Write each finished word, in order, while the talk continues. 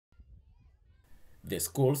The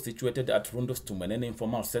school, situated at Rundu's Tumweneni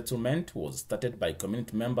Informal Settlement, was started by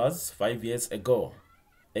community members 5 years ago.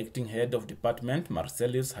 Acting Head of Department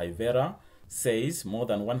Marcellus Haivera says more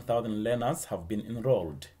than 1,000 learners have been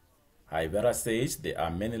enrolled. Haivera says there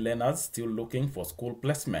are many learners still looking for school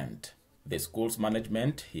placement. The school's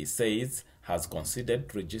management, he says, has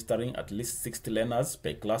considered registering at least 60 learners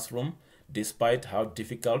per classroom, despite how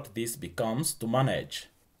difficult this becomes to manage.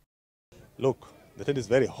 Look, the tent is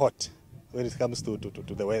very hot when it comes to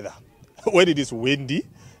the weather. When it is windy,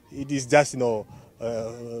 it is just,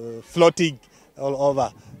 floating all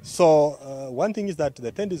over. So one thing is that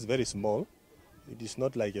the tent is very small. It is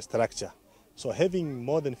not like a structure. So having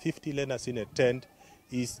more than 50 learners in a tent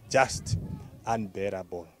is just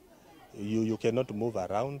unbearable. You cannot move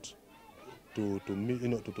around to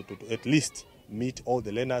at least meet all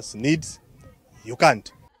the learners' needs. You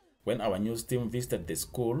can't. When our news team visited the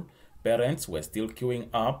school, parents were still queuing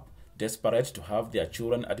up, desperate to have their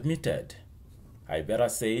children admitted. Haivera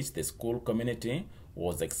says the school community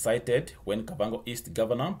was excited when Kavango East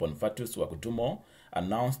Governor Bonifatus Wakutumo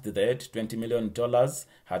announced that $20 million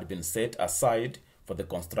had been set aside for the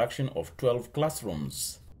construction of 12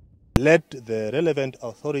 classrooms. Let the relevant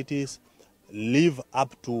authorities live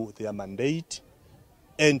up to their mandate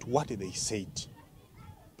and what they said,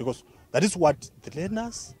 because that is what the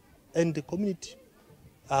learners and the community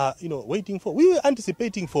are, waiting for. We were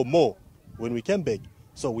anticipating for more when we came back,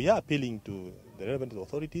 so we are appealing to the relevant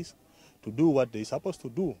authorities to do what they're supposed to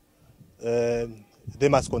do. They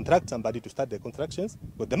must contract somebody to start the constructions,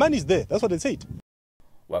 but the money is there. That's what they said.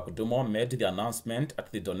 Wakutumo made the announcement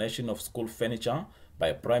at the donation of school furniture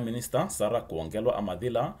by Prime Minister Sarah Kuongelo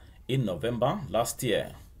Amadila in November last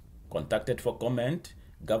year. Contacted for comment,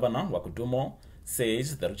 Governor Wakutumo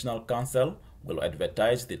says the Regional Council will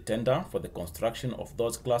advertise the tender for the construction of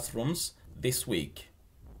those classrooms this week.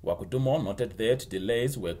 Wakutumo noted that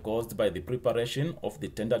delays were caused by the preparation of the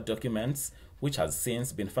tender documents, which has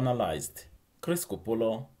since been finalized. Chris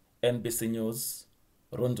Kupulo, NBC News,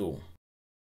 Rundu.